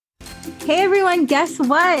Hey everyone, guess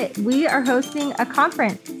what? We are hosting a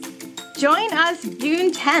conference. Join us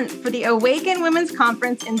June 10th for the Awaken Women's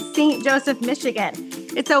Conference in St. Joseph, Michigan.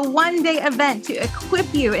 It's a one-day event to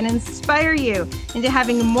equip you and inspire you into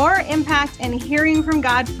having more impact and hearing from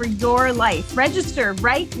God for your life. Register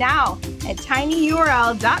right now at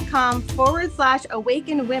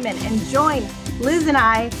tinyurl.com/Awaken Women and join Liz and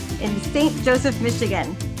I in St. Joseph,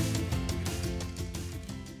 Michigan.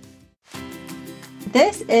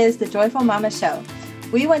 This is the Joyful Mama Show.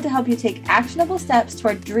 We want to help you take actionable steps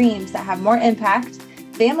toward dreams that have more impact,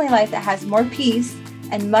 family life that has more peace,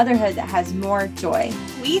 and motherhood that has more joy.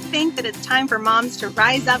 We think that it's time for moms to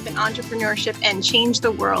rise up in entrepreneurship and change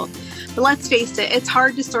the world. But let's face it, it's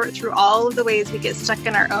hard to sort through all of the ways we get stuck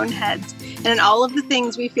in our own heads and in all of the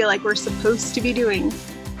things we feel like we're supposed to be doing.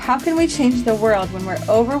 How can we change the world when we're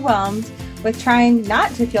overwhelmed with trying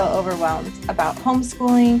not to feel overwhelmed about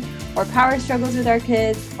homeschooling or power struggles with our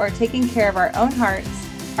kids or taking care of our own hearts,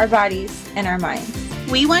 our bodies, and our minds?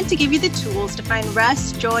 We want to give you the tools to find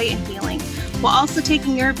rest, joy, and healing, while also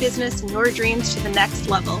taking your business and your dreams to the next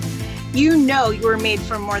level. You know you were made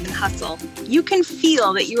for more than hustle. You can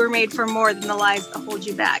feel that you were made for more than the lies that hold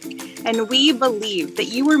you back. And we believe that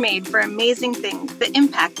you were made for amazing things that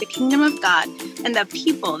impact the kingdom of God and the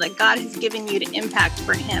people that God has given you to impact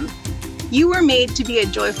for Him. You were made to be a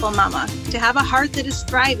joyful mama, to have a heart that is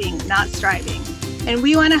thriving, not striving. And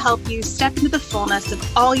we want to help you step into the fullness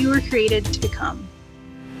of all you were created to become.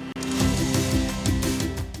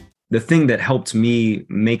 The thing that helped me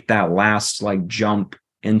make that last jump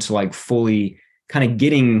into fully kind of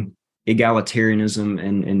getting egalitarianism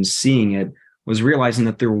and seeing it was realizing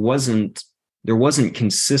that there wasn't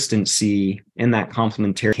consistency in that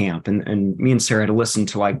complementarian camp. And me and Sarah had to listen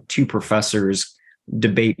to two professors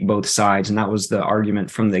debate both sides. And that was the argument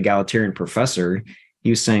from the egalitarian professor.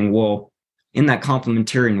 He was saying, well, in that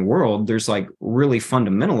complementarian world, there's really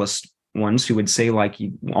fundamentalist ones who would say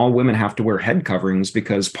all women have to wear head coverings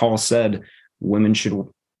because Paul said women should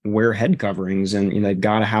wear head coverings and they've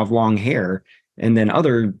got to have long hair. And then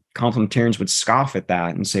other complementarians would scoff at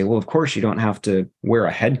that and say, well, of course you don't have to wear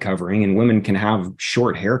a head covering and women can have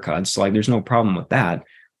short haircuts. There's no problem with that.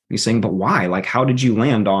 He's saying, but why? How did you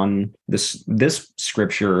land on this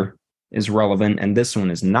scripture is relevant and this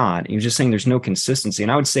one is not? He was just saying there's no consistency.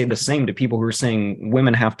 And I would say the same to people who are saying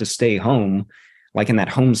women have to stay home, in that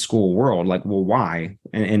homeschool world. Well, why?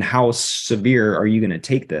 And how severe are you going to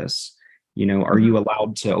take this? Are you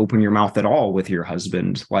allowed to open your mouth at all with your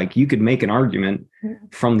husband? You could make an argument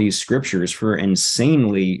from these scriptures for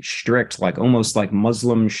insanely strict, almost like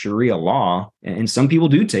Muslim Sharia law. And some people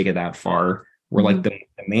do take it that far where the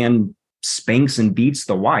man spanks and beats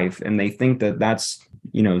the wife and they think that that's,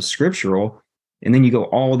 scriptural. And then you go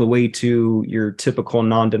all the way to your typical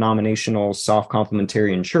non-denominational soft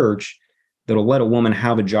complementarian church that'll let a woman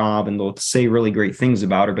have a job and they'll say really great things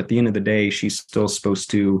about her. But at the end of the day, she's still supposed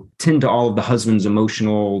to tend to all of the husband's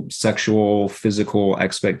emotional, sexual, physical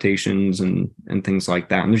expectations and things like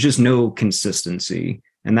that. And there's just no consistency.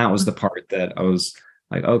 And that was the part that I was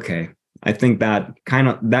like, okay, I think that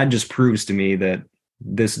just proves to me that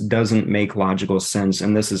this doesn't make logical sense.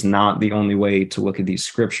 And this is not the only way to look at these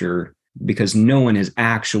scripture, because no one is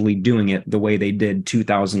actually doing it the way they did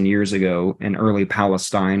 2,000 years ago in early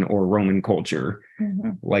Palestine or Roman culture.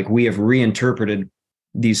 Mm-hmm. We have reinterpreted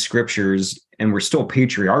these scriptures and we're still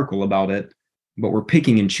patriarchal about it, but we're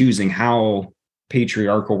picking and choosing how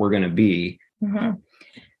patriarchal we're going to be. Mm-hmm.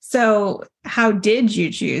 So how did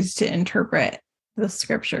you choose to interpret the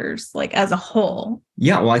scriptures as a whole?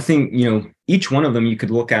 Yeah, well, I think, each one of them you could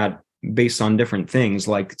look at based on different things.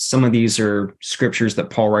 Some of these are scriptures that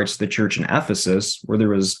Paul writes to the church in Ephesus, where there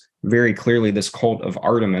was very clearly this cult of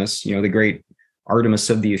Artemis, the great Artemis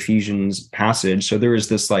of the Ephesians passage. So there was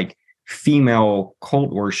this female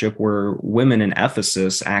cult worship where women in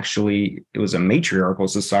Ephesus, actually, it was a matriarchal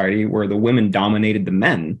society where the women dominated the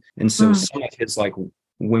men. And so some of his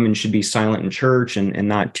women should be silent in church and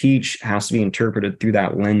not teach has to be interpreted through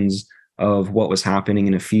that lens of what was happening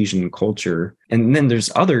in Ephesian culture. And then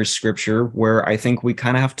there's other scripture where I think we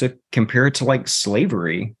kind of have to compare it to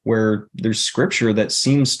slavery, where there's scripture that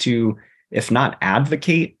seems to, if not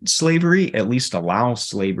advocate slavery, at least allow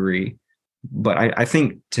slavery. But I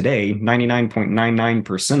think today,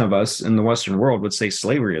 99.99% of us in the Western world would say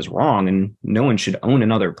slavery is wrong and no one should own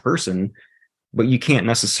another person. But you can't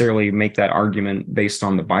necessarily make that argument based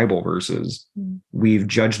on the Bible verses. We've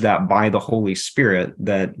judged that by the Holy Spirit,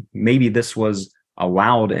 that maybe this was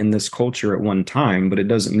allowed in this culture at one time, but it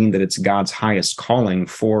doesn't mean that it's God's highest calling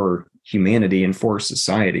for humanity and for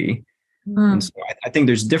society. And so I think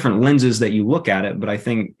there's different lenses that you look at it, but I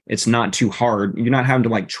think it's not too hard. You're not having to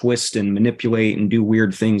like twist and manipulate and do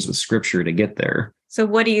weird things with scripture to get there. So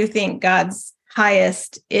what do you think God's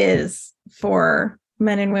highest is for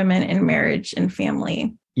men and women in marriage and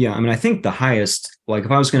family? Yeah, I mean, I think the highest, like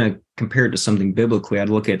if I was going to compare it to something biblically, I'd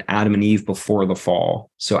look at Adam and Eve before the fall.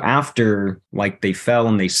 So after like they fell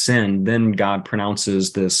and they sinned, then God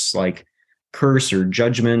pronounces this like curse or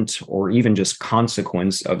judgment or even just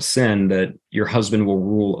consequence of sin that your husband will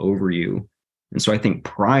rule over you. And so I think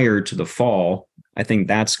prior to the fall, I think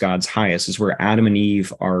that's God's highest, is where Adam and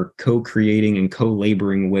Eve are co-creating and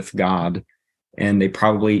co-laboring with God. And they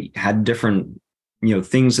probably had different,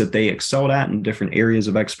 things that they excelled at in different areas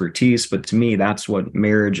of expertise. But to me, that's what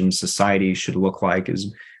marriage and society should look like,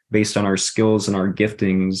 is based on our skills and our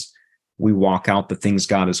giftings. We walk out the things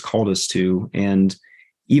God has called us to. And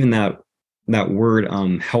even that word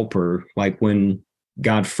helper, like when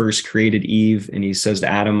God first created Eve and he says to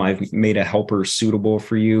Adam, I've made a helper suitable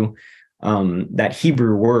for you. That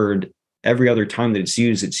Hebrew word, every other time that it's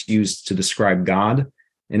used to describe God.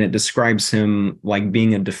 And it describes him like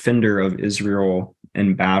being a defender of Israel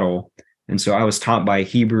in battle. And so I was taught by a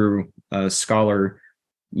Hebrew scholar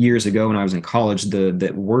years ago when I was in college,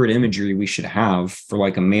 the word imagery we should have for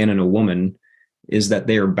like a man and a woman is that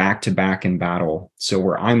they are back to back in battle. So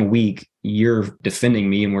where I'm weak, you're defending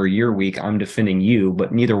me, and where you're weak, I'm defending you,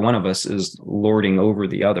 but neither one of us is lording over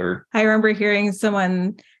the other. I remember hearing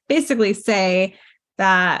someone basically say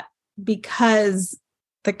that because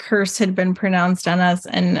the curse had been pronounced on us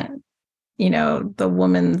and, the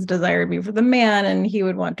woman's desire to be for the man and he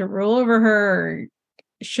would want to rule over her or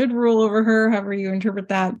should rule over her, however you interpret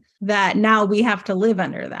that now we have to live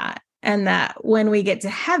under that. And that when we get to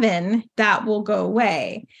heaven, that will go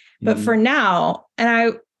away. But for now, and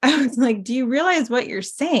I was like, do you realize what you're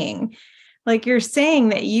saying? Like you're saying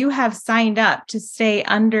that you have signed up to stay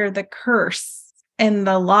under the curse and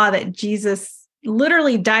the law that Jesus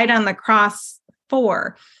literally died on the cross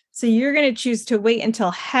for. So you're going to choose to wait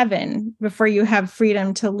until heaven before you have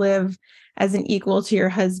freedom to live as an equal to your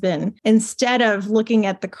husband, instead of looking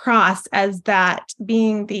at the cross as that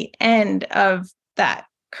being the end of that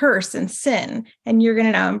curse and sin. And you're going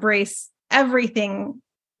to now embrace everything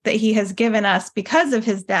that he has given us because of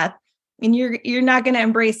his death. And you're not going to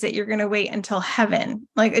embrace it. You're going to wait until heaven.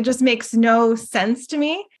 Like, it just makes no sense to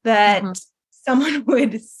me that someone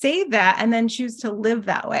would say that and then choose to live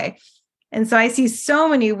that way. And so I see so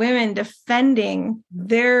many women defending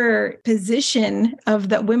their position of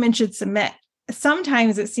that women should submit.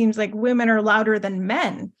 Sometimes it seems like women are louder than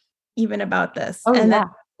men even about this. That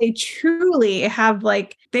they truly have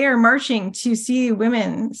they are marching to see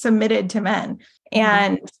women submitted to men.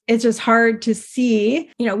 And it's just hard to see,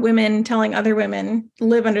 women telling other women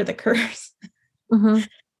live under the curse.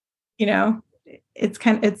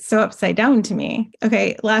 It's so upside down to me.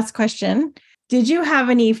 Okay. Last question. Did you have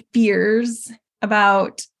any fears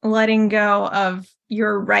about letting go of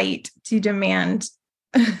your right to demand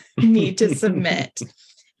me to submit?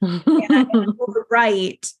 And your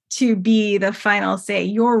right to be the final say,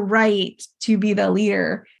 your right to be the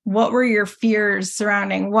leader. What were your fears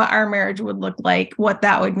surrounding what our marriage would look like, what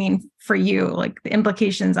that would mean for you, like the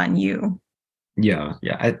implications on you? Yeah.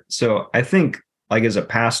 So I think as a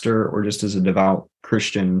pastor or just as a devout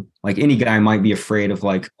Christian, any guy might be afraid of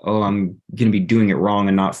I'm going to be doing it wrong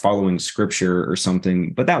and not following scripture or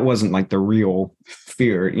something. But that wasn't the real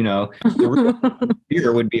fear, The real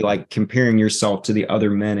fear would be comparing yourself to the other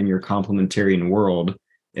men in your complementarian world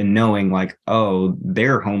and knowing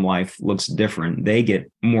their home life looks different. They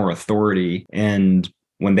get more authority. And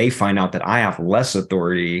when they find out that I have less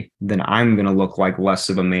authority, then I'm going to look like less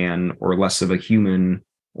of a man or less of a human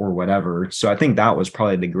or whatever. So I think that was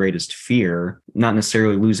probably the greatest fear, not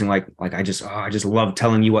necessarily losing I just love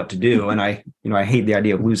telling you what to do. And I hate the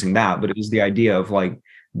idea of losing that, but it was the idea of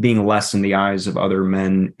being less in the eyes of other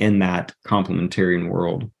men in that complementarian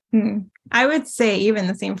world. I would say even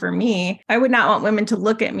the same for me. I would not want women to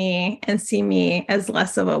look at me and see me as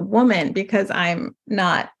less of a woman because I'm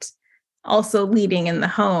not also leading in the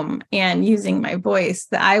home and using my voice,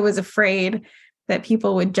 that I was afraid that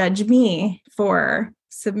people would judge me for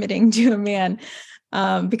submitting to a man.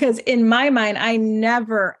 Because in my mind, I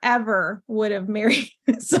never, ever would have married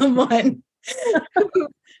someone who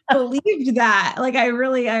believed that.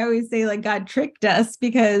 I always say God tricked us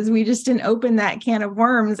because we just didn't open that can of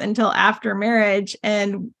worms until after marriage.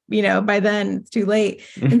 And, by then it's too late.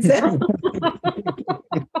 And so,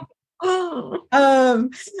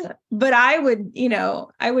 but I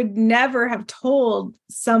would never have told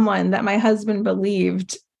someone that my husband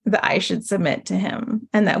believed that I should submit to him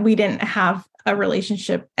and that we didn't have a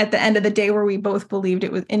relationship at the end of the day where we both believed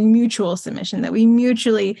it was in mutual submission, that we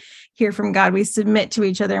mutually hear from God, we submit to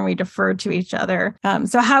each other and we defer to each other.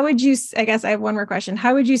 So how would you, I guess I have one more question.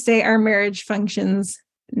 How would you say our marriage functions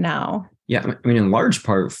now? Yeah, I mean, in large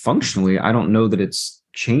part, functionally, I don't know that it's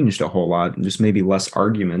changed a whole lot, just maybe less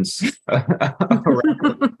arguments.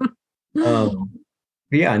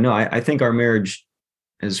 Yeah, no, I think our marriage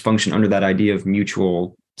has functioned under that idea of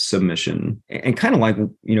mutual submission. And kind of like,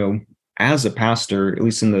 as a pastor, at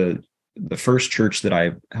least in the first church that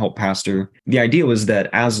I helped pastor, the idea was that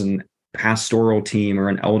as an pastoral team or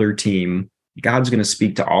an elder team, God's going to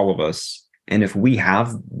speak to all of us. And if we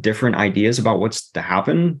have different ideas about what's to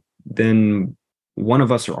happen, then one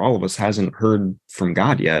of us or all of us hasn't heard from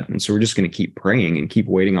God yet. And so we're just going to keep praying and keep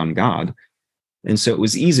waiting on God. And so it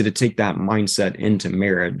was easy to take that mindset into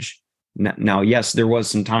marriage. Now, yes, there was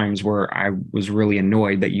some times where I was really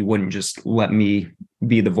annoyed that you wouldn't just let me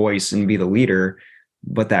be the voice and be the leader.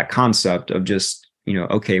 But that concept of just,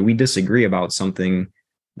 okay, we disagree about something,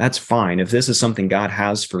 that's fine. If this is something God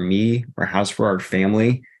has for me or has for our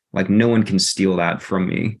family, like no one can steal that from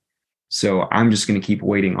me. So I'm just going to keep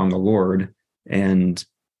waiting on the Lord, and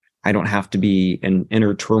I don't have to be in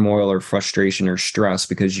inner turmoil or frustration or stress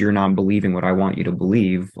because you're not believing what I want you to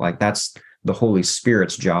believe. Like that's the Holy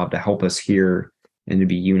Spirit's job to help us hear and to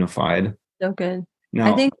be unified. So good.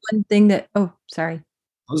 Now, I think one thing that, sorry.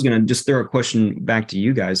 I was going to just throw a question back to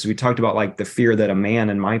you guys. We talked about like the fear that a man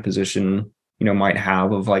in my position, might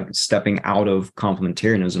have of like stepping out of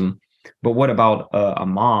complementarianism. But what about a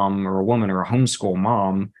mom or a woman or a homeschool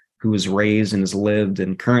mom who was raised and has lived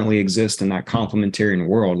and currently exists in that complementarian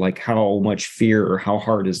world? Like how much fear or how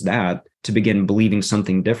hard is that to begin believing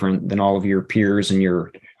something different than all of your peers in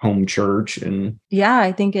your home church? And yeah,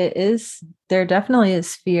 I think it is. There definitely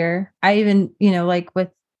is fear. I even, like we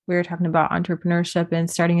were talking about entrepreneurship and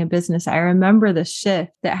starting a business. I remember the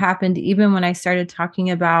shift that happened even when I started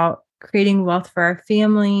talking about creating wealth for our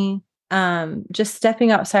family, just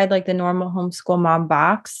stepping outside like the normal homeschool mom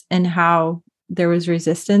box, and how there was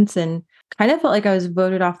resistance and kind of felt like I was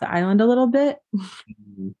voted off the island a little bit.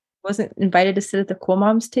 Wasn't invited to sit at the cool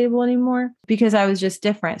moms table anymore because I was just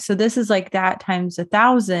different. So this is like that times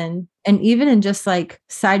 1,000. And even in just like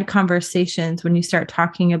side conversations, when you start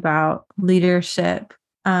talking about leadership,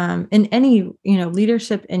 in any,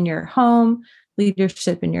 leadership in your home,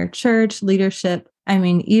 leadership in your church, leadership, I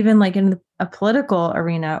mean, even like in a political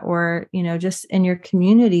arena or, just in your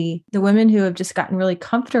community, the women who have just gotten really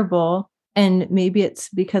comfortable, and maybe it's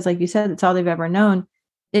because, like you said, it's all they've ever known.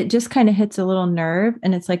 It just kind of hits a little nerve,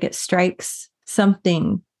 and it's like it strikes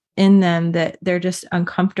something in them that they're just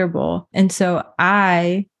uncomfortable. And so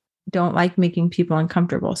I don't like making people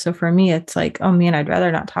uncomfortable. So for me, it's like, oh man, I'd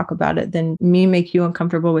rather not talk about it than me make you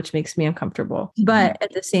uncomfortable, which makes me uncomfortable. But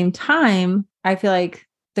at the same time, I feel like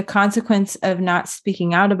the consequence of not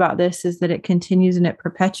speaking out about this is that it continues and it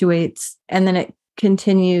perpetuates, and then it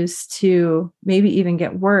continues to maybe even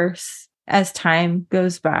get worse as time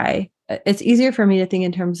goes by. It's easier for me to think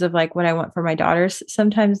in terms of like what I want for my daughters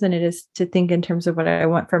sometimes than it is to think in terms of what I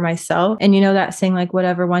want for myself. And that saying, like,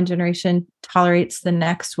 whatever one generation tolerates, the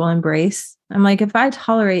next will embrace. I'm like, if I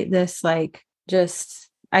tolerate this, like, just,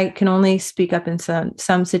 I can only speak up in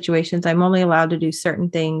some situations. I'm only allowed to do certain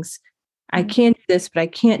things. I can't do this, but I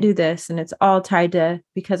can't do this. And it's all tied to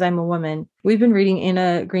because I'm a woman. We've been reading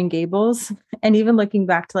Anna Green Gables, and even looking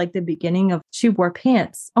back to like the beginning of, she wore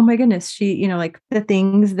pants. Oh my goodness. She, like the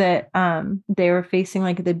things that they were facing,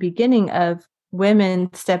 like at the beginning of women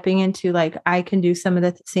stepping into like, I can do some of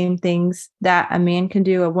the same things that a man can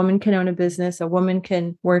do. A woman can own a business. A woman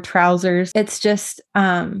can wear trousers. It's just,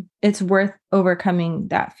 it's worth overcoming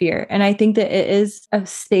that fear. And I think that it is a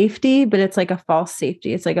safety, but it's like a false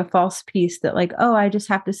safety. It's like a false peace that like, oh, I just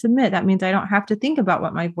have to submit. That means I don't have to think about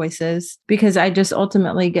what my voice is, because I just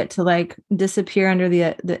ultimately get to like disappear under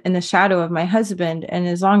in the shadow of my husband. And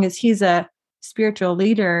as long as he's a spiritual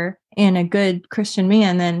leader and a good Christian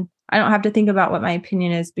man, then I don't have to think about what my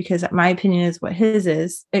opinion is, because my opinion is what his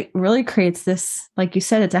is. It really creates this, like you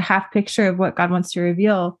said, it's a half picture of what God wants to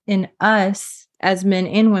reveal in us as men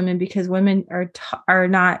and women, because women are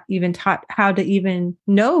not even taught how to even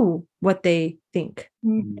know what they think.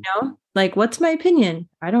 Like, what's my opinion?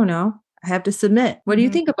 I don't know. I have to submit. What do you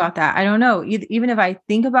think about that? I don't know. Even if I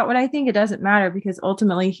think about what I think, it doesn't matter, because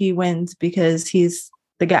ultimately he wins because he's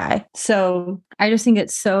the guy. So I just think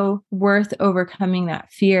it's so worth overcoming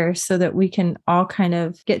that fear so that we can all kind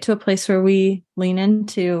of get to a place where we lean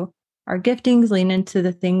into our giftings, lean into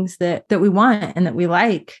the things that we want and that we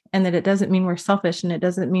like, and that it doesn't mean we're selfish, and it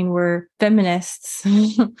doesn't mean we're feminists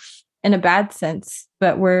in a bad sense,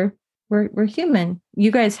 but we're human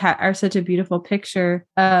you guys are such a beautiful picture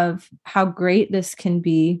of how great this can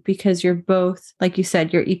be, because you're both, like you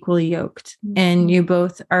said, you're equally yoked and you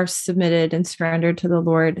both are submitted and surrendered to the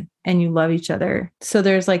Lord and you love each other. So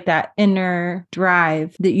there's like that inner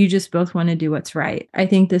drive that you just both want to do what's right. I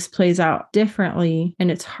think this plays out differently,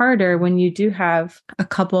 and it's harder when you do have a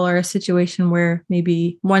couple or a situation where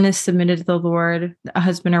maybe one is submitted to the Lord, a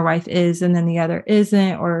husband or wife is, and then the other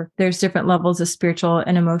isn't, or there's different levels of spiritual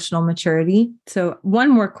and emotional maturity. So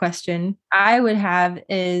one more question I would have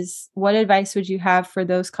is, what advice would you have for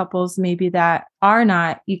those couples maybe that are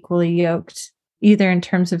not equally yoked, either in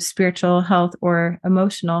terms of spiritual health or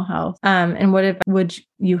emotional health? And what would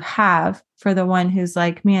you have for the one who's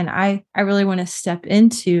like, man, I really want to step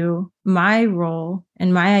into my role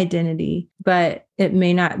and my identity, but it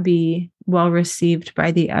may not be well received by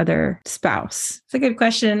the other spouse? It's a good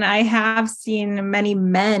question. I have seen many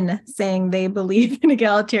men saying they believe in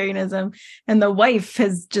egalitarianism, and the wife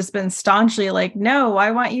has just been staunchly like, no, I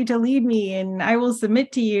want you to lead me and I will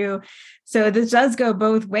submit to you. So this does go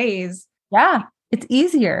both ways. Yeah, it's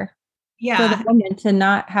easier for the Yeah. woman to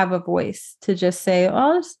not have a voice, to just say, oh,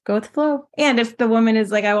 I'll just go with the flow. And if the woman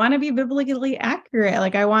is like, I want to be biblically accurate,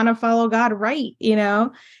 like I want to follow God right,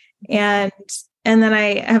 and then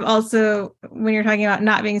I have also, when you're talking about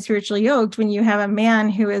not being spiritually yoked, when you have a man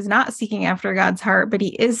who is not seeking after God's heart, but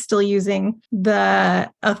he is still using the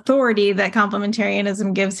authority that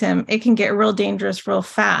complementarianism gives him, it can get real dangerous real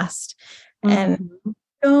fast. And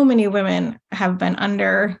so many women have been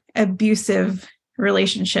under abusive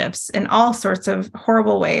relationships in all sorts of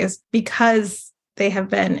horrible ways because they have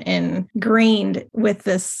been ingrained with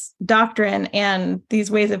this doctrine and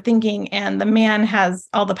these ways of thinking, and the man has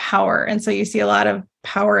all the power. And so you see a lot of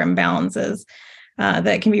power imbalances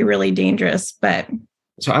that can be really dangerous. But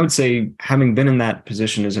so I would say, having been in that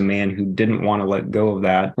position as a man who didn't want to let go of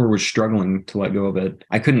that, or was struggling to let go of it,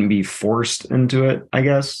 I couldn't be forced into it, I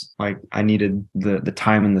guess. Like, I needed the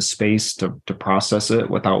time and the space to process it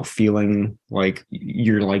without feeling like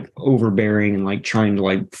you're like overbearing and like trying to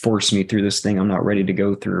like force me through this thing I'm not ready to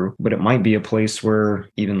go through. But it might be a place where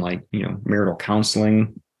even like, marital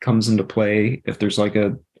counseling comes into play if there's like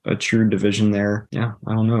a true division there. Yeah,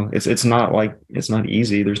 I don't know. It's not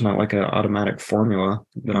easy. There's not like an automatic formula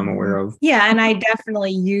that I'm aware of. Yeah, and I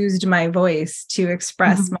definitely used my voice to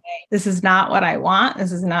express this is not what I want.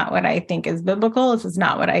 This is not what I think is biblical. This is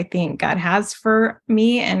not what I think God has for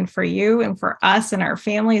me and for you and for us and our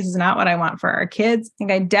families. This is not what I want for our kids. I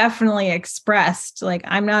think I definitely expressed like,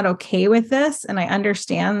 I'm not okay with this. And I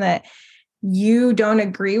understand that you don't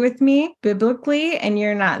agree with me biblically and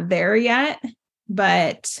you're not there yet.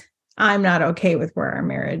 But I'm not okay with where our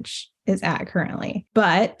marriage is at currently.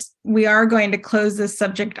 But we are going to close this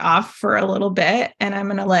subject off for a little bit, and I'm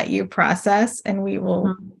going to let you process, and we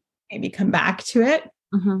will maybe come back to it.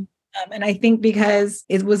 And I think because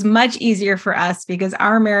it was much easier for us because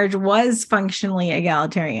our marriage was functionally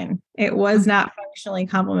egalitarian. It was not functionally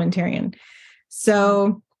complementarian.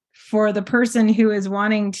 So for the person who is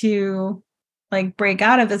wanting to like break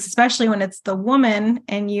out of this, especially when it's the woman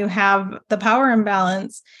and you have the power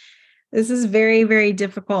imbalance, this is very, very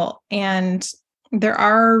difficult. And there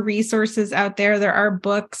are resources out there. There are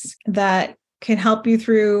books that can help you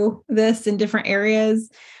through this in different areas,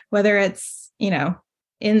 whether it's,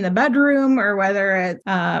 in the bedroom or whether it's,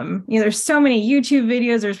 there's so many YouTube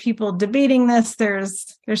videos, there's people debating this.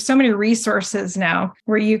 There's so many resources now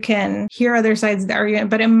where you can hear other sides of the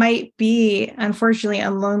argument, but it might be, unfortunately,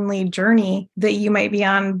 a lonely journey that you might be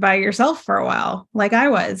on by yourself for a while. Like I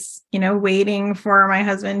was, waiting for my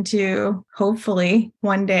husband to hopefully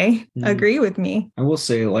one day agree with me. I will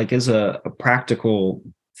say, like, as a practical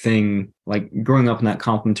thing, like growing up in that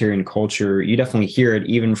complementarian culture, you definitely hear it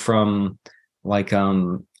even from like,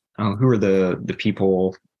 who are the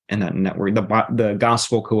people in that network, the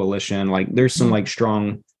Gospel Coalition. Like, there's some like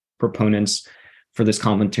strong proponents for this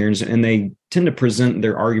complementarianism, and they tend to present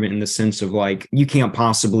their argument in the sense of like, you can't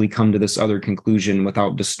possibly come to this other conclusion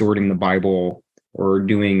without distorting the Bible or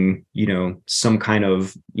doing, some kind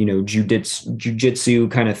of,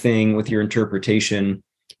 jujitsu kind of thing with your interpretation.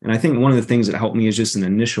 And I think one of the things that helped me as just an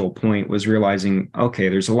initial point was realizing, okay,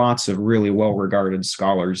 there's lots of really well-regarded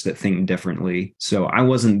scholars that think differently. So I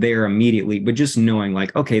wasn't there immediately, but just knowing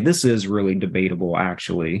like, okay, this is really debatable,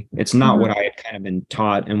 actually. It's not what I had kind of been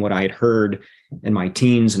taught and what I had heard in my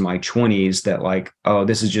teens and my 20s, that like, oh,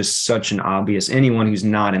 this is just such an obvious, anyone who's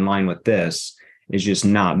not in line with this is just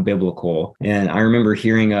not biblical. And I remember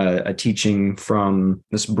hearing a teaching from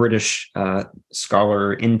this British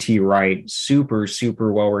scholar, N.T. Wright, super,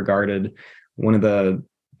 super well regarded, one of the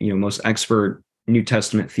most expert New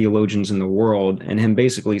Testament theologians in the world, and him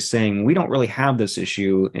basically saying, we don't really have this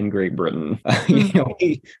issue in Great Britain.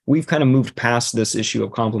 We've kind of moved past this issue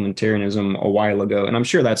of complementarianism a while ago. And I'm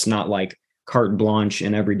sure that's not like carte blanche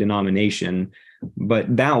in every denomination,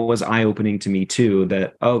 but that was eye-opening to me too,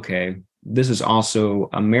 that, okay, this is also,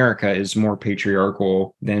 America is more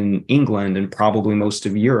patriarchal than England and probably most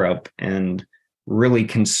of Europe, and really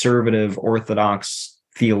conservative Orthodox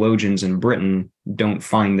theologians in Britain don't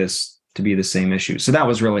find this to be the same issue. So that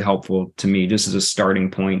was really helpful to me, just as a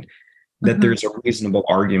starting point, that there's a reasonable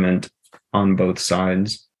argument on both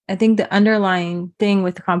sides. I think the underlying thing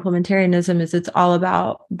with complementarianism is it's all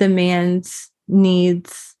about the man's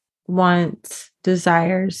needs, wants,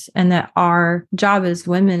 desires, and that our job as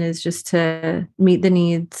women is just to meet the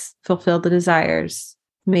needs, fulfill the desires,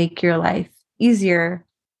 make your life easier.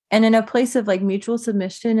 And in a place of like mutual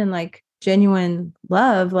submission and like genuine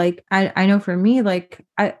love, like I know for me, like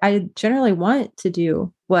I generally want to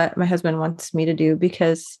do what my husband wants me to do,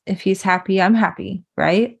 because if he's happy, I'm happy,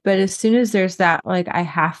 right? But as soon as there's that, like I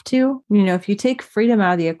have to, if you take freedom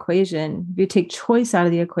out of the equation, if you take choice out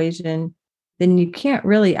of the equation, then you can't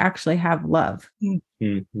really actually have love. Yeah.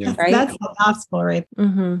 Right? That's the gospel, right?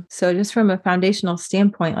 So just from a foundational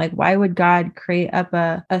standpoint, like why would God create up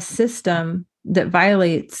a system that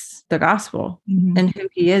violates the gospel and who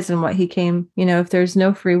he is and what he came, if there's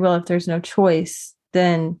no free will, if there's no choice,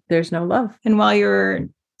 then there's no love. And while you were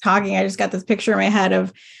talking, I just got this picture in my head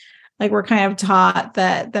of like, we're kind of taught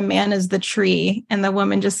that the man is the tree and the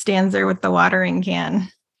woman just stands there with the watering can,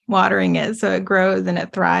 watering it so it grows and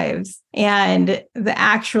it thrives. And the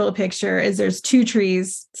actual picture is there's two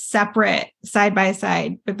trees separate side by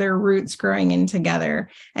side, but their roots growing in together.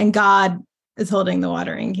 And God is holding the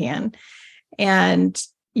watering can. And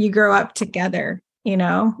you grow up together,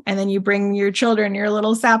 and then you bring your children, your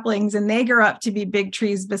little saplings, and they grow up to be big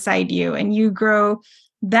trees beside you, and you grow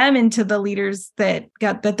them into the leaders that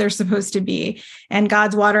they're supposed to be. And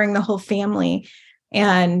God's watering the whole family.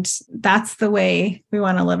 And that's the way we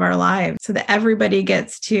want to live our lives, so that everybody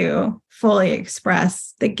gets to fully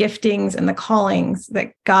express the giftings and the callings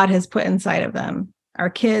that God has put inside of them. Our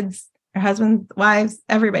kids, our husbands, wives,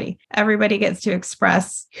 everybody gets to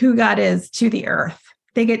express who God is to the earth.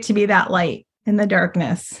 They get to be that light in the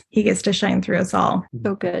darkness. He gets to shine through us all.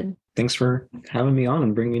 So good. Thanks for having me on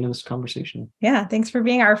and bringing me into this conversation. Yeah. Thanks for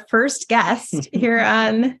being our first guest here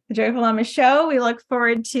on the Joyful Mama Show. We look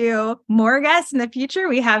forward to more guests in the future.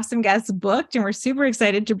 We have some guests booked, and we're super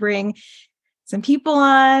excited to bring some people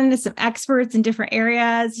on, some experts in different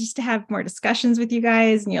areas, just to have more discussions with you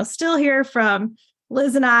guys. And you'll still hear from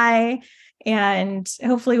Liz and I, and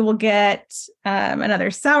hopefully we'll get another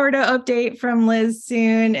sourdough update from Liz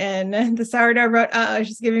soon. And the sourdough wrote,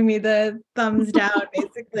 she's giving me the thumbs down,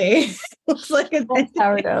 basically. Looks like it's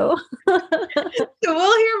sourdough. So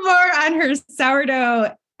we'll hear more on her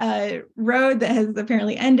sourdough road that has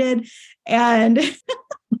apparently ended. And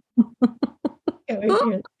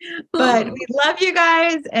but we love you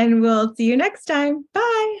guys, and we'll see you next time.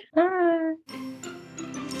 Bye. Bye.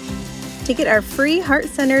 To get our free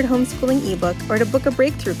heart-centered homeschooling ebook or to book a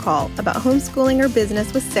breakthrough call about homeschooling or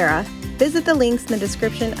business with Sarah, visit the links in the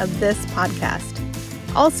description of this podcast.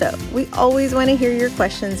 Also, we always want to hear your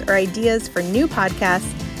questions or ideas for new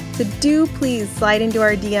podcasts, so do please slide into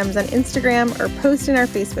our DMs on Instagram or post in our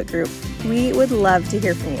Facebook group. We would love to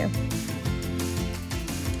hear from you.